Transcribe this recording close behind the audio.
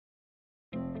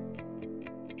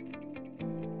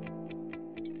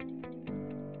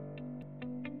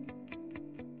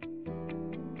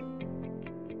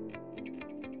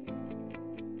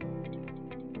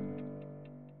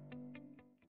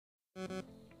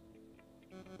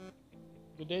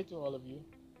Good day to all of you,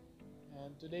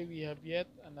 and today we have yet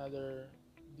another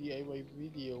DIY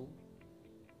video,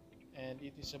 and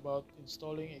it is about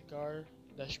installing a car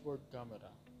dashboard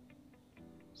camera.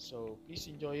 So please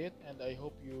enjoy it, and I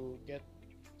hope you get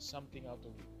something out of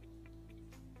it.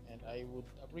 And I would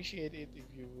appreciate it if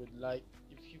you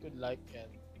could like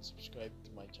and subscribe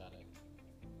to my channel.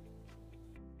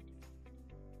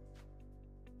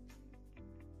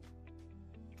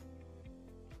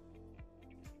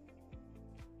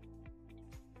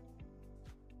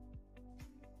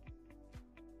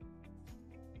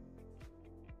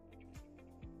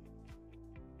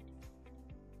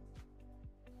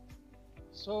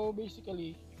 So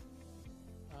basically,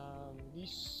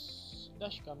 this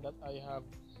dashcam that I have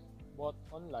bought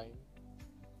online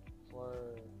for,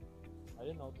 I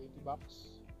don't know, 20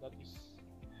 bucks. That is,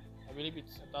 I believe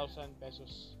it's 1,000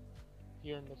 pesos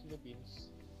here in the Philippines.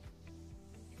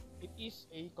 It is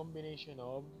a combination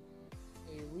of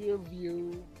a rear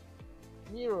view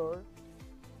mirror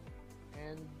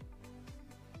and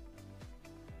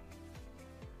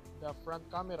the front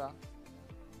camera,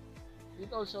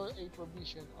 with also a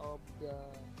provision of the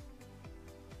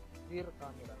rear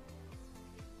camera.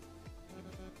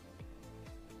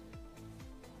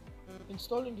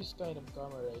 Installing this kind of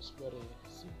camera is very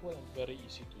simple and very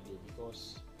easy to do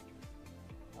because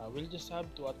we'll just have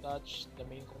to attach the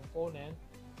main component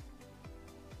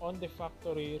on the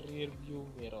factory rear view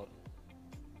mirror,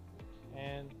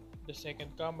 and the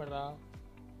second camera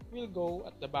will go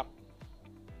at the back.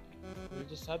 We'll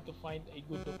just have to find a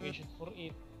good location for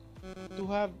it to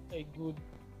have a good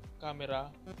camera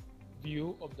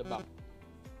view of the back.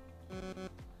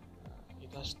 It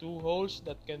has two holes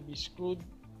that can be screwed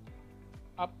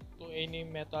up to any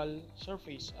metal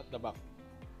surface at the back,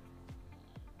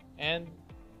 and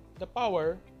the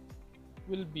power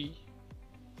will be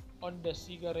on the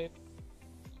cigarette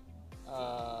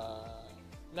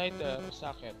lighter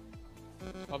socket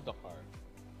of the car.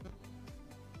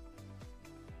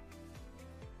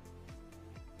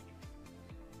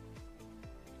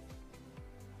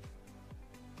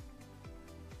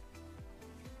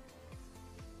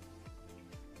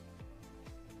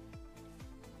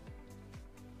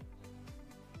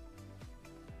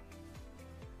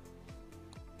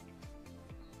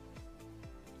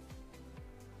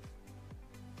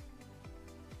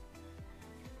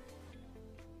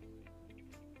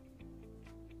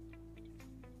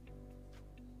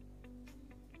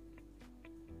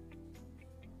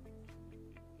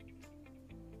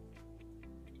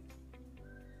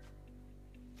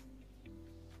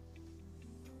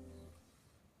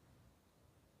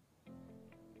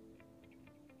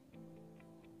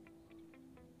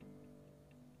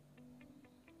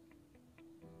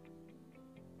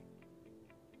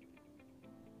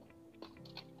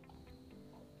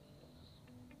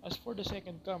 As for the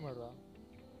second camera,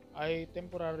 I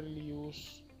temporarily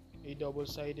use a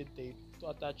double-sided tape to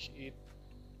attach it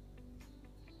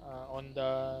on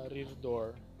the rear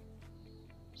door,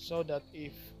 so that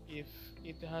if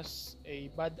it has a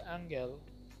bad angle,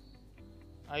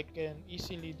 I can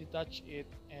easily detach it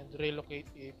and relocate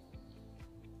it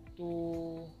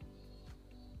to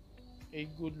a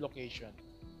good location.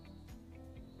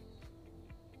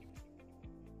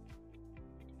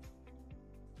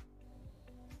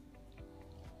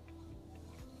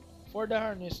 For the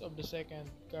harness of the second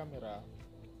camera,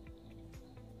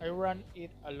 I run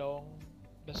it along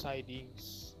the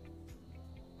sidings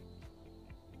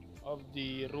of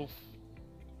the roof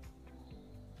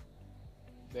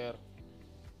there,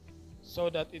 so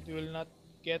that it will not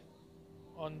get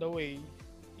on the way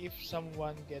if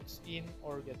someone gets in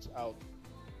or gets out.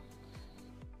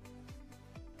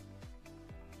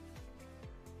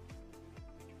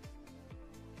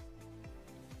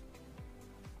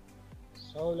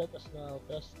 So let us now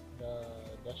test the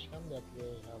dashcam that we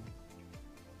have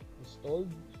installed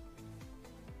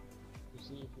to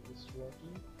see if it is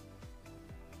working.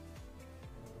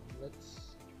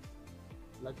 Let's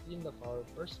plug in the power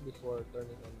first before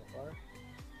turning on the car.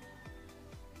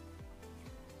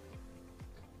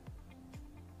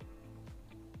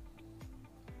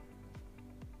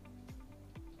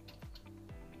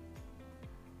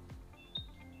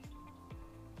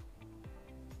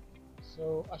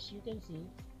 So as you can see,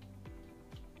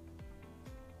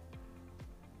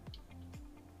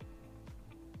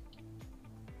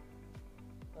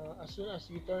 as soon as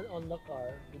we turn on the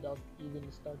car without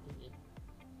even starting it,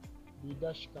 the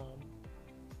dash cam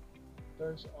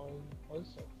turns on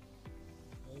also.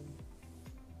 And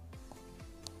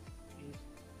if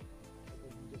I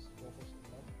can just focus on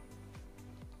that,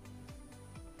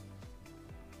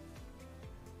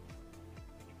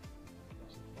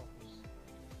 doesn't focus.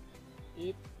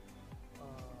 it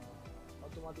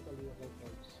automatically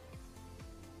records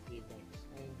the events,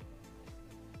 and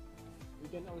you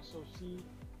can also see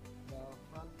the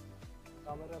front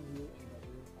camera view and the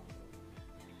rear camera.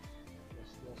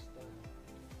 Let's just turn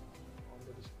on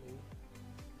the display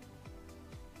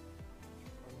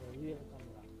on the rear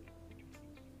camera.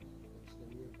 That's the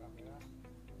rear camera.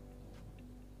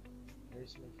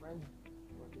 There's my friend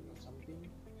working on something,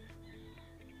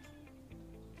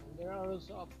 and there are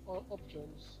also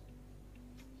options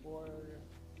for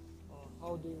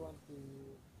how do you want to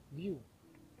view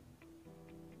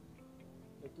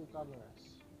the two cameras.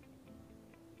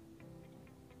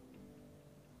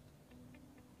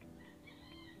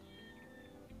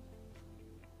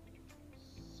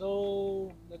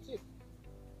 So that's it.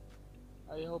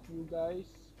 I hope you guys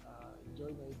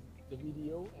enjoy the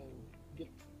video and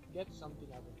get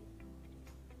something out of it.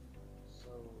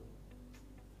 So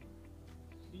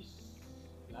please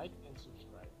like and subscribe.